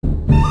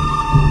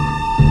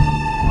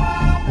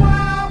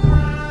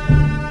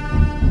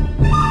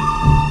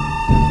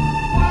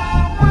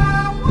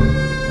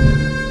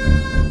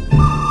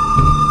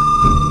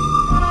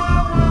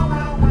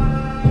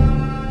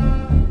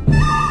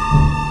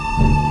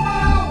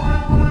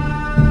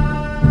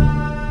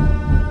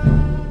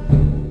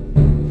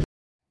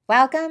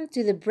Welcome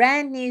to the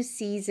brand new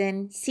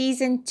season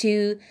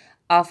 2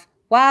 of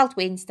Wild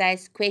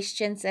Wednesdays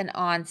Questions and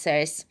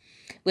Answers,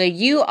 where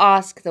you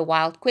ask the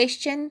wild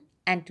question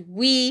and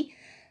we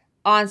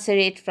answer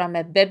it from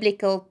a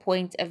biblical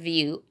point of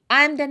view.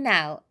 I'm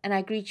Danelle and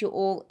I greet you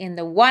all in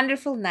the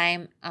wonderful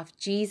name of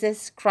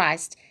Jesus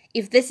Christ.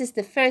 If this is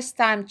the first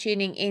time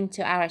tuning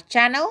into our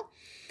channel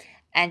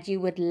and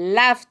you would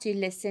love to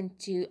listen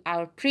to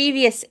our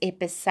previous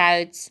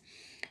episodes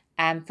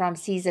from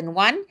season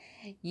 1,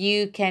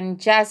 you can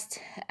just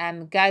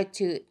go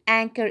to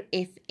Anchor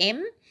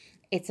FM.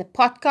 It's a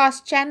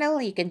podcast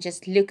channel. You can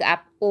just look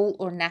up All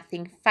or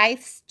Nothing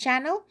Faith's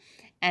channel,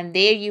 and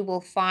there you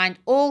will find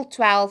all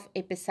 12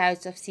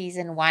 episodes of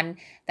season 1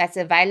 that's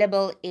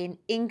available in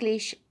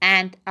English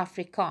and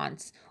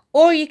Afrikaans.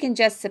 Or you can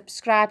just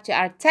subscribe to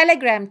our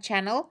Telegram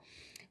channel,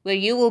 where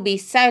you will be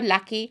so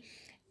lucky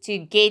to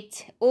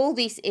get all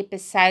these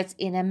episodes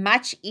in a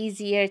much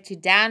easier to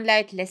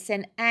download,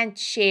 listen, and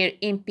share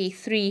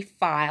MP3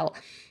 file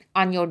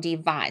on your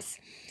device.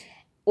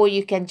 Or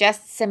you can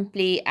just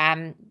simply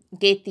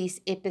get these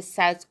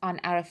episodes on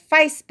our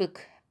Facebook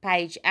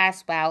page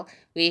as well,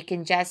 where you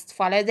can just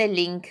follow the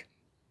link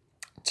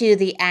to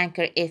the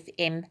Anchor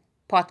FM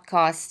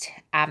podcast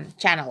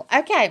channel.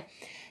 Okay,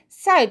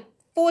 so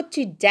for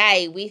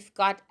today, we've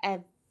got a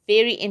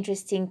very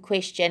interesting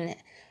question.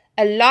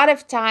 A lot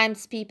of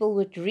times people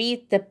would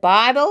read the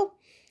Bible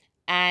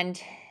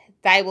and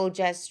they will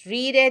just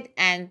read it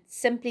and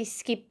simply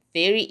skip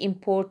very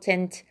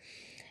important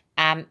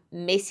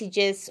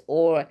messages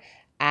or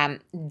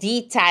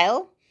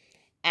detail.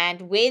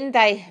 And when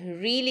they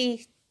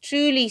really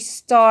truly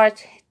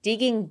start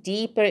digging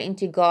deeper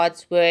into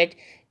God's Word,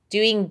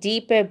 doing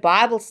deeper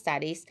Bible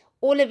studies,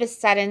 all of a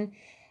sudden,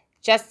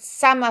 just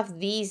some of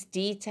these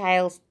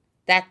details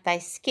that they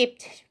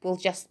skipped will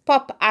just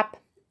pop up,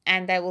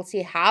 and they will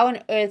see how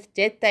on earth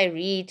did they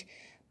read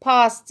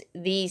past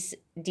these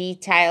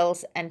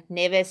details and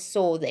never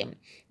saw them.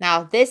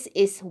 Now, this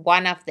is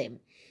one of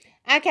them.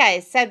 Okay,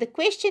 so the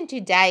question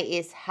today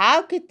is,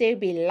 how could there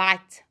be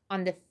light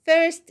on the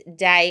first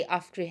day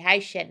of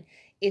creation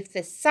if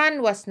the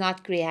sun was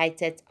not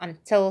created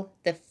until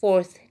the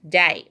fourth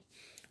day?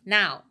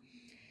 Now,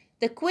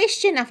 the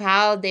question of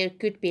how there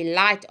could be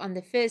light on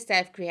the first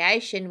day of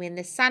creation when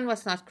the sun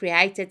was not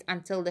created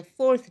until the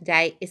fourth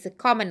day is a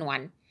common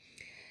one.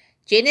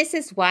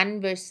 Genesis 1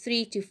 verse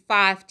 3 to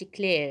 5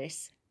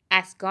 declares,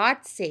 "As God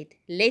said,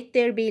 let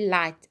there be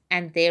light,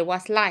 and there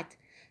was light.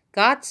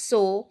 God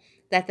saw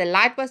that the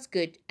light was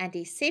good, and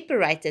he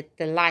separated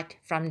the light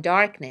from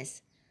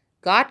darkness.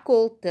 God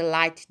called the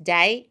light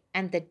day,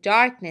 and the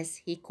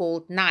darkness he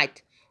called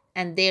night.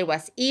 And there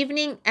was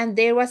evening, and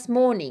there was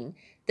morning,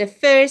 the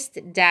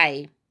first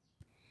day."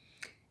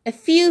 A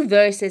few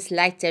verses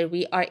later,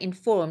 we are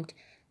informed,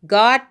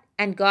 God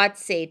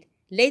said,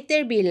 "Let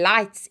there be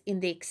lights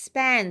in the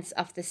expanse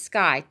of the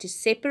sky to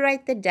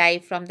separate the day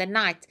from the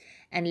night,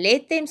 and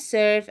let them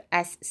serve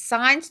as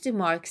signs to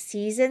mark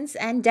seasons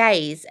and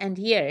days and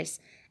years,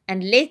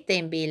 and let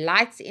them be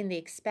lights in the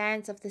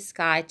expanse of the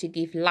sky to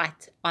give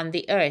light on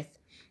the earth."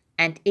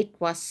 And it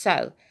was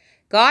so.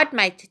 God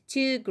made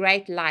two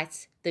great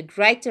lights, the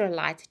greater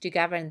light to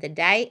govern the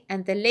day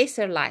and the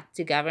lesser light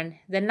to govern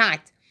the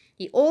night.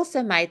 He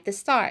also made the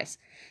stars.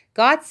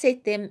 God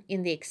set them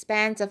in the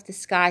expanse of the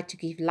sky to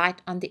give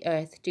light on the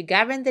earth, to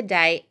govern the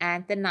day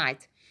and the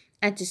night,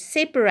 and to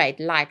separate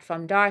light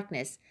from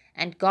darkness.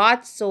 And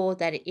God saw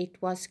that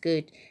it was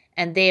good.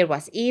 And there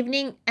was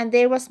evening, and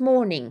there was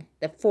morning,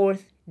 the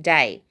fourth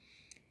day.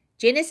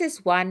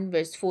 Genesis 1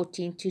 verse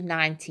 14 to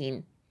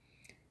 19.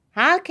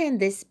 How can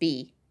this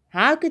be?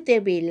 How could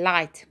there be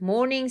light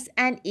mornings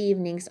and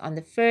evenings on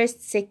the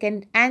first,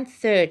 second, and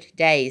third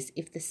days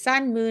if the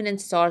sun, moon, and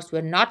stars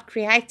were not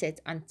created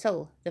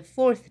until the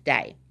fourth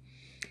day?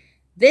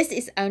 This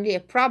is only a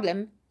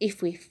problem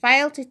if we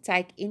fail to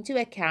take into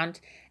account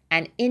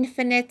an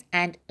infinite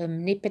and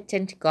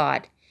omnipotent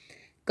God.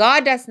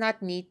 God does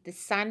not need the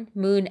sun,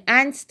 moon,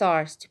 and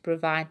stars to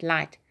provide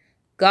light.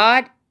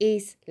 God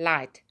is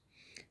light.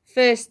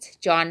 1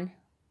 John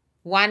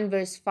 1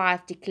 verse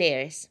 5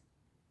 declares,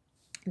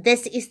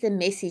 "This is the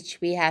message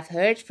we have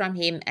heard from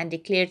him and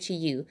declare to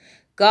you.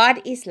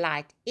 God is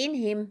light. In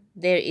him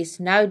there is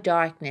no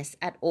darkness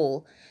at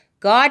all."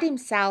 God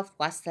himself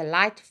was the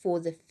light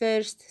for the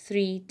first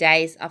 3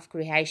 days of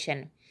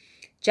creation.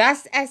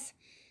 Just as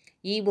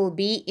ye will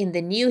be in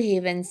the new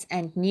heavens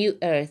and new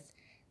earth,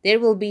 there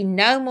will be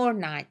no more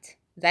night.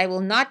 They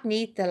will not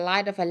need the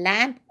light of a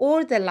lamp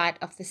or the light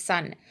of the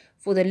sun,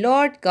 for the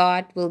Lord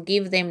God will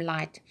give them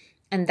light,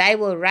 and they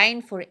will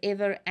reign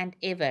forever and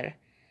ever.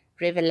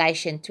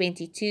 Revelation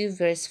 22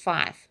 verse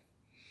 5.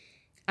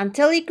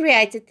 Until he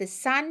created the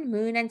sun,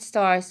 moon, and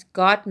stars,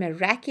 God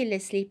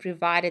miraculously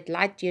provided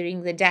light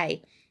during the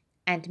day,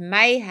 and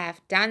may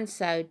have done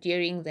so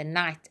during the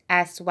night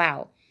as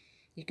well.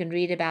 You can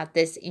read about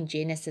this in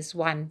Genesis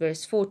 1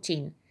 verse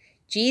 14.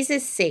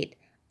 Jesus said,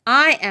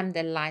 "I am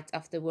the light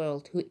of the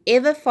world.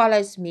 Whoever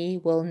follows me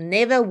will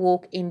never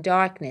walk in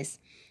darkness,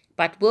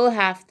 but will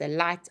have the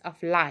light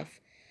of life."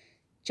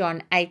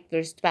 John 8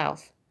 verse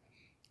 12.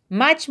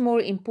 Much more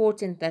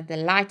important than the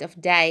light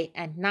of day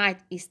and night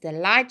is the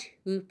light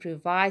who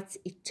provides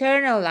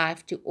eternal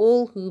life to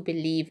all who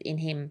believe in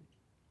him.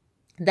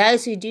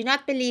 Those who do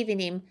not believe in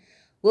him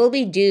will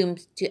be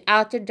doomed to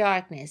outer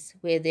darkness,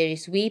 where there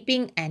is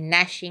weeping and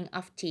gnashing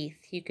of teeth.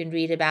 You can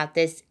read about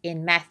this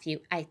in Matthew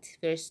 8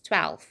 verse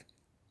 12.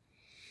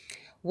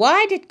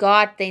 Why did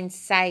God then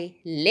say,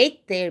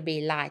 "Let there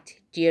be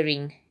light"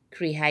 during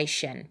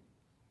creation?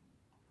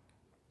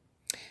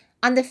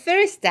 On the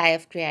first day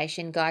of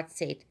creation, God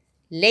said,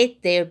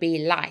 "Let there be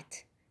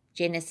light."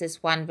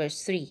 Genesis 1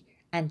 verse 3.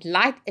 And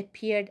light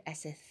appeared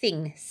as a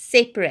thing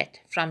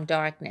separate from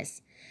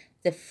darkness.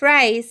 The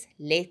phrase,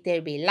 "let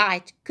there be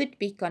light," could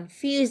be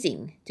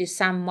confusing to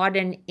some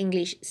modern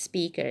English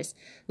speakers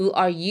who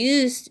are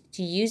used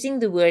to using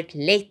the word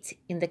 "let"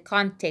 in the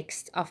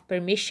context of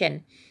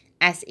permission,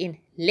 as in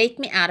 "let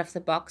me out of the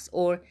box"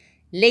 or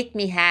 "let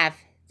me have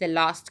the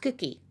last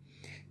cookie."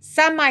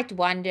 Some might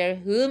wonder,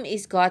 whom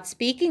is God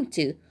speaking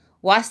to?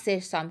 Was there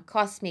some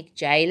cosmic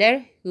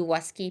jailer who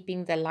was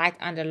keeping the light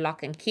under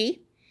lock and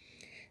key?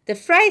 The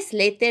phrase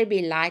 "let there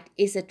be light"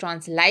 is a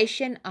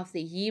translation of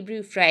the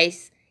Hebrew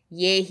phrase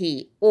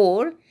Yehi,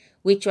 or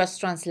which was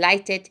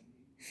translated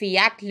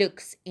fiat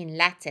lux in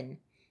Latin.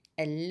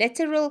 A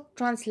literal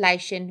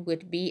translation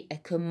would be a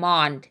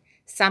command,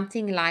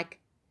 something like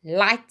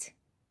 "light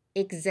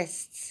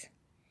exists."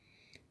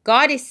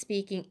 God is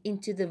speaking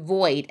into the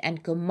void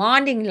and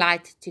commanding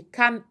light to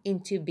come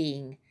into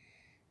being.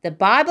 The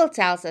Bible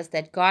tells us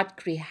that God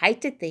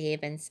created the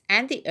heavens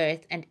and the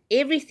earth and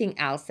everything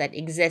else that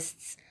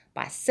exists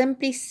by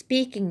simply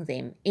speaking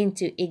them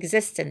into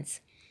existence.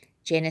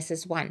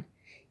 Genesis 1.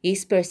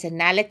 His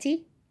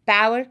personality,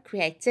 power,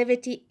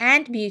 creativity,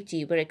 and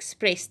beauty were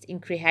expressed in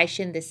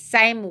creation the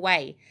same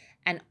way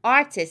an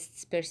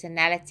artist's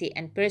personality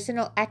and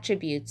personal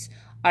attributes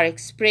are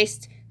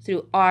expressed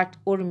through art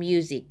or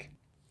music.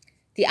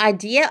 The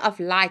idea of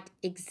light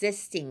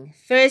existing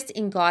first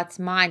in God's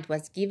mind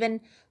was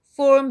given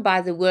form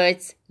by the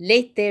words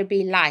 "let there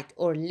be light"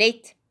 or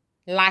 "let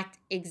light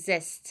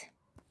exist."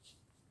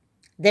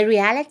 The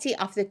reality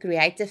of the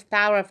creative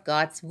power of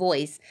God's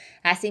voice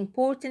has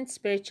important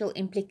spiritual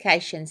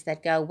implications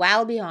that go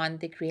well beyond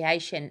the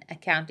creation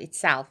account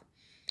itself.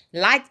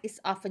 Light is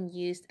often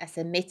used as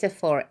a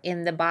metaphor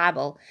in the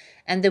Bible,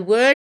 and the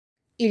word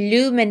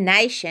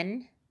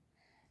illumination,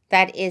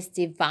 that is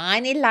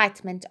divine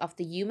enlightenment of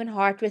the human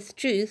heart with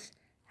truth,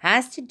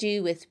 has to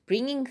do with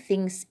bringing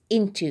things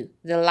into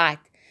the light.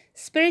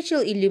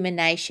 Spiritual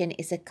illumination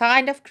is a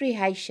kind of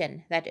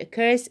creation that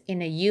occurs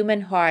in a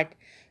human heart.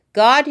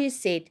 God, who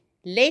said,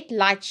 "Let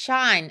light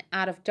shine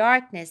out of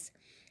darkness,"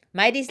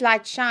 made his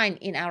light shine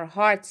in our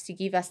hearts to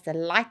give us the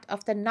light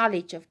of the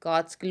knowledge of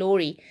God's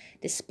glory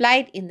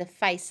displayed in the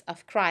face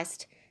of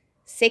Christ.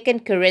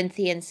 2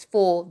 Corinthians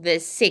 4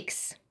 verse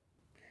 6.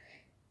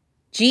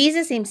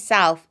 Jesus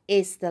himself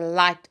is the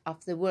light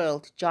of the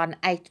world. John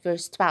 8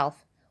 verse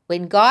 12.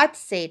 When God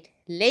said,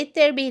 "Let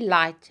there be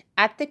light"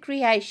 at the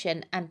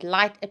creation and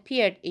light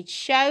appeared, it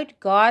showed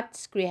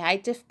God's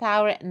creative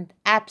power and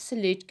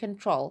absolute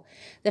control.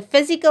 The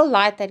physical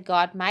light that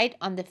God made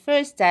on the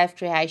first day of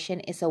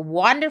creation is a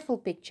wonderful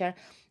picture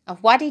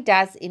of what he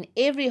does in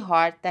every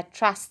heart that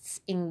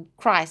trusts in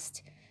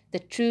Christ, the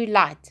true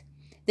light.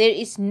 There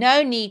is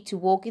no need to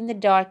walk in the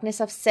darkness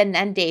of sin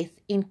and death.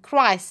 In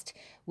Christ,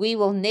 we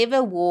will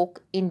never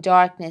walk in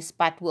darkness,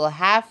 but will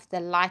have the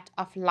light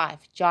of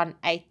life. John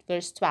 8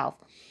 verse 12.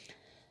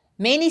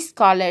 Many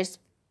scholars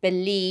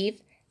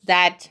believe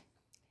that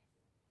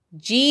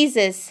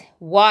Jesus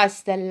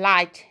was the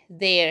light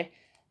there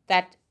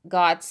that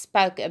God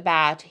spoke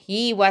about.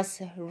 He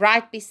was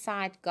right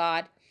beside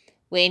God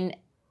when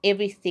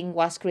everything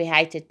was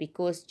created,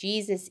 because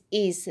Jesus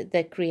is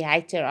the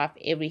creator of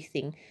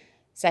everything.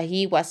 So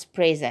he was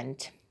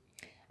present.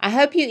 I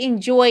hope you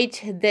enjoyed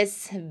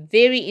this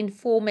very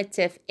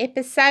informative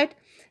episode.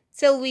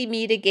 Till we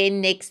meet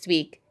again next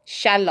week.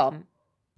 Shalom.